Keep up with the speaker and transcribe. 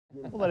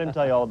We'll let him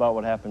tell you all about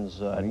what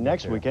happens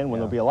next weekend when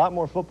there'll be a lot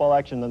more football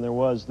action than there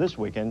was this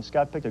weekend.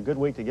 Scott picked a good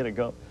week to get it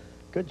go.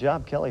 Good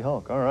job, Kelly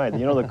Hulk. All right,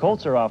 you know, the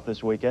Colts are off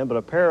this weekend, but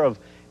a pair of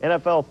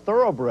NFL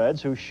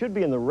thoroughbreds who should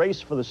be in the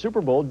race for the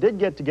Super Bowl did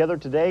get together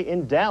today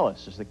in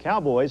Dallas as the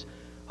Cowboys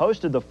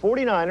hosted the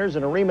 49ers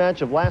in a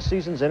rematch of last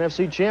season's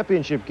NFC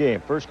Championship game.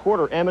 First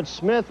quarter, Emmitt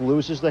Smith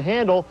loses the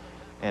handle,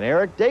 and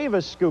Eric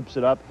Davis scoops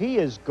it up. He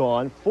is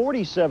gone,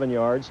 47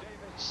 yards,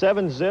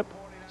 7-zip,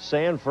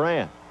 San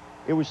Fran.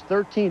 It was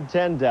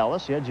 13-10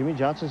 Dallas. Yeah, Jimmy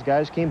Johnson's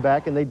guys came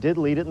back, and they did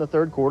lead it in the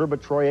third quarter,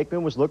 but Troy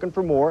Aikman was looking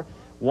for more.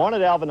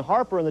 Wanted Alvin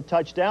Harper in the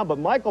touchdown, but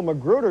Michael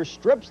Magruder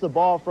strips the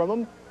ball from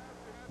him.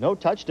 No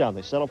touchdown.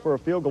 They settled for a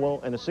field goal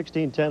and a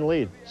 16-10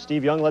 lead.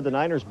 Steve Young led the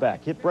Niners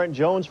back. Hit Brent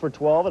Jones for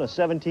 12 and a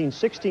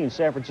 17-16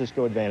 San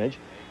Francisco advantage.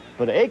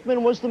 But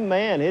Aikman was the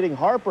man, hitting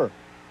Harper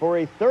for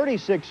a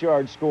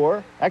 36-yard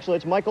score. Actually,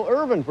 it's Michael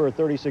Irvin for a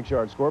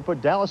 36-yard score.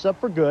 Put Dallas up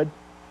for good.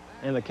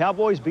 And the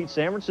Cowboys beat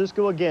San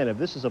Francisco again. If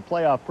this is a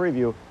playoff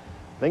preview,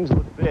 things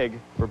look big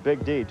for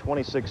Big D.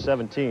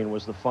 26-17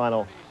 was the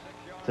final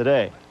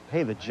today.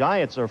 Hey, the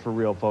Giants are for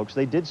real, folks.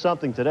 They did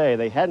something today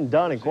they hadn't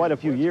done in quite a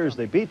few years.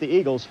 They beat the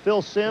Eagles.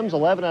 Phil Simms,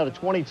 11 out of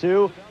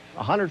 22,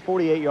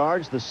 148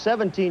 yards. The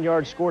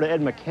 17-yard score to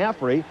Ed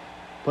McCaffrey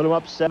put him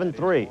up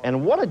 7-3.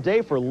 And what a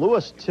day for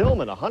Lewis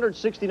Tillman,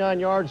 169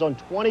 yards on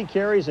 20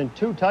 carries and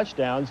 2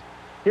 touchdowns.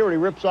 Here he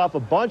rips off a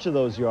bunch of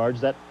those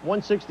yards. That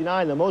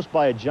 169, the most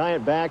by a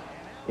Giant back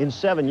in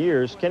 7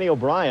 years. Kenny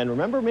O'Brien,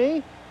 remember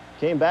me?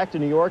 Came back to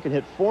New York and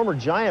hit former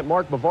Giant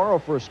Mark Bavaro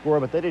for a score,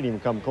 but they didn't even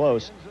come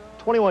close.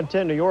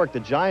 21-10 New York. The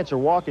Giants are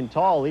walking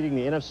tall, leading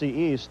the NFC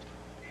East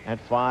at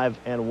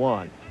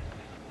 5-1.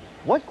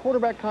 What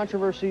quarterback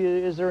controversy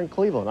is there in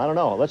Cleveland? I don't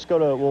know.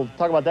 We'll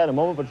talk about that in a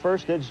moment, but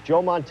first it's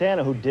Joe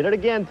Montana, who did it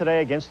again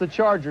today against the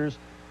Chargers.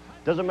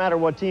 Doesn't matter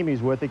what team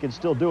he's with, he can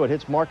still do it.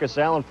 Hits Marcus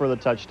Allen for the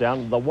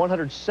touchdown, the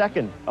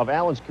 102nd of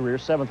Allen's career,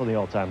 7th on the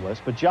all-time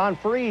list. But John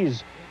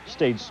Freese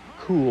stayed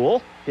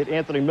cool. Hit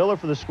Anthony Miller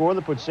for the score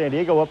that put San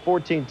Diego up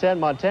 14-10.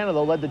 Montana,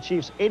 though, led the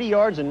Chiefs 80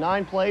 yards in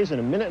 9 plays in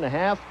a minute and a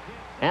half.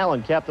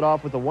 Allen capped it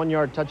off with a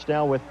 1-yard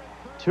touchdown with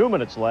 2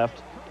 minutes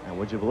left. And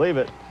would you believe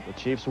it, the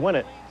Chiefs win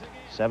it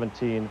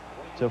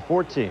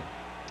 17-14.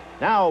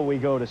 Now we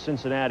go to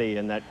Cincinnati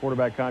and that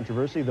quarterback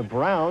controversy. The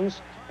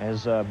Browns,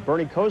 as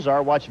Bernie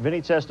Kosar watched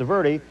Vinny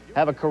Testaverde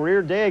have a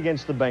career day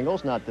against the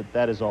Bengals. Not that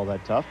that is all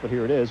that tough, but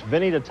here it is.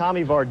 Vinny to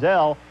Tommy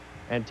Vardell,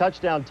 and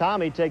touchdown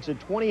Tommy takes it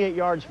 28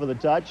 yards for the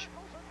touch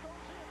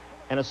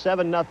and a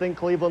 7-0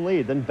 Cleveland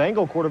lead. Then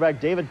Bengal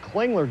quarterback David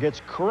Klingler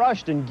gets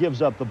crushed and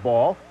gives up the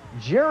ball.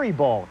 Jerry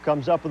Ball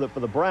comes up with it for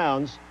the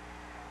Browns,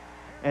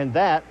 and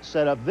that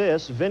set up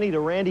this. Vinny to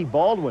Randy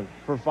Baldwin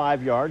for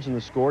 5 yards in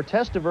the score.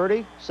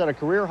 Testaverde set a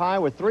career high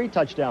with 3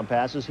 touchdown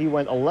passes. He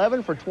went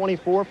 11 for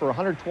 24 for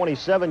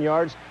 127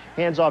 yards.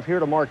 Hands off here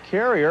to Mark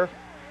Carrier,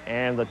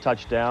 and the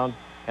touchdown.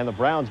 And the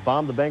Browns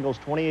bombed the Bengals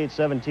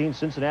 28-17.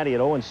 Cincinnati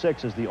at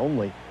 0-6 is the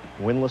only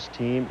winless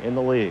team in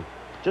the league.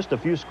 Just a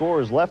few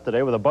scores left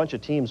today with a bunch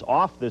of teams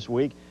off this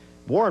week.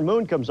 Warren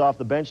Moon comes off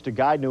the bench to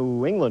guide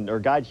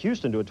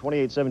Houston to a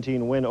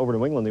 28-17 win over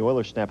New England. The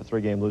Oilers snap a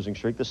 3-game losing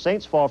streak. The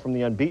Saints fall from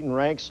the unbeaten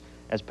ranks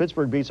as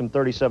Pittsburgh beats them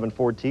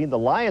 37-14. The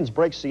Lions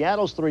break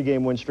Seattle's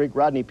 3-game win streak.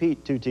 Rodney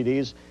Peete, 2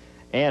 TDs.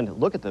 And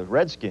look at the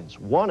Redskins,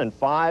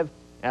 1-5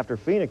 after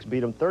Phoenix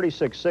beat them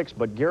 36-6.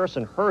 But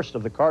Garrison Hurst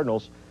of the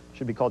Cardinals,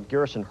 should be called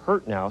Garrison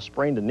Hurt now,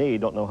 sprained a knee.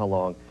 Don't know how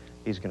long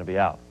he's going to be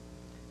out.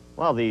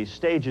 Well, the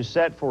stage is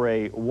set for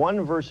a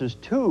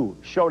 1-versus-2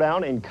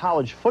 showdown in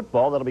college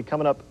football. That'll be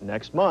coming up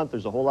next month.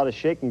 There's a whole lot of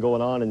shaking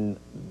going on in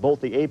both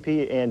the AP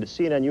and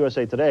CNN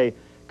USA Today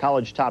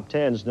college top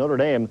 10s. Notre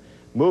Dame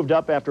moved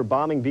up after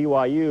bombing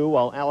BYU,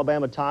 while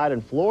Alabama tied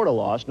and Florida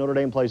lost. Notre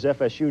Dame plays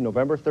FSU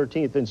November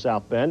 13th in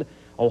South Bend.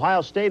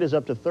 Ohio State is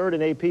up to 3rd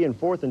in AP and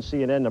 4th in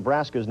CNN.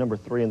 Nebraska is number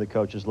 3 in the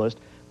coaches list.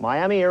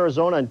 Miami,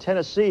 Arizona, and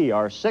Tennessee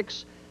are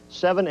 6,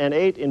 7, and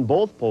 8 in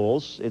both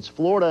polls. It's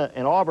Florida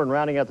and Auburn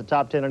rounding out the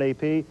top 10 in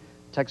AP.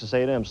 Texas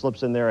A&M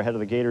slips in there ahead of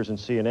the Gators and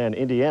CNN.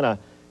 Indiana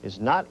is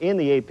not in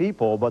the AP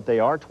poll, but they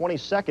are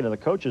 22nd in the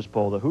coaches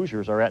poll. The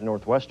Hoosiers are at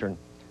Northwestern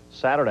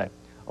Saturday.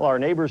 Well, our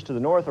neighbors to the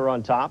north are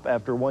on top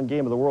after one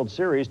game of the World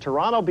Series.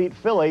 Toronto beat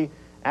Philly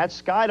at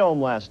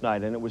Skydome last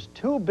night, and it was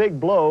 2 big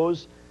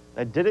blows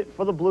that did it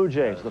for the Blue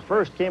Jays. The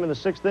first came in the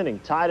 6th inning,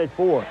 tied at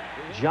 4.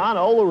 John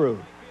Olerud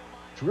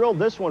drilled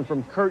this one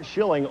from Kurt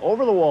Schilling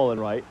over the wall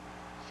and right.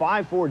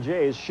 5-4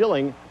 Jays.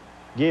 Schilling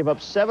gave up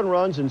 7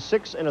 runs in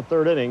 6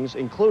 1/3 innings,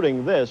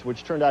 including this,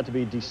 which turned out to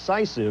be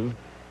decisive.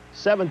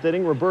 7th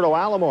inning, Roberto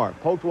Alomar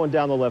poked one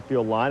down the left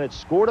field line. It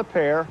scored a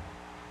pair,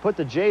 put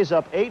the Jays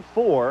up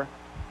 8-4.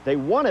 They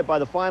won it by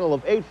the final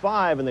of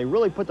 8-5, and they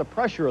really put the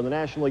pressure on the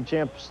National League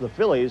champs, the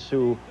Phillies,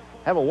 who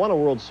haven't won a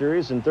World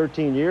Series in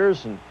 13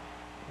 years, and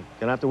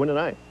gonna have to win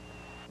tonight.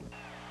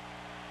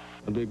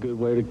 It'll be a good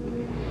way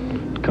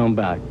to come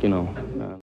back, you know.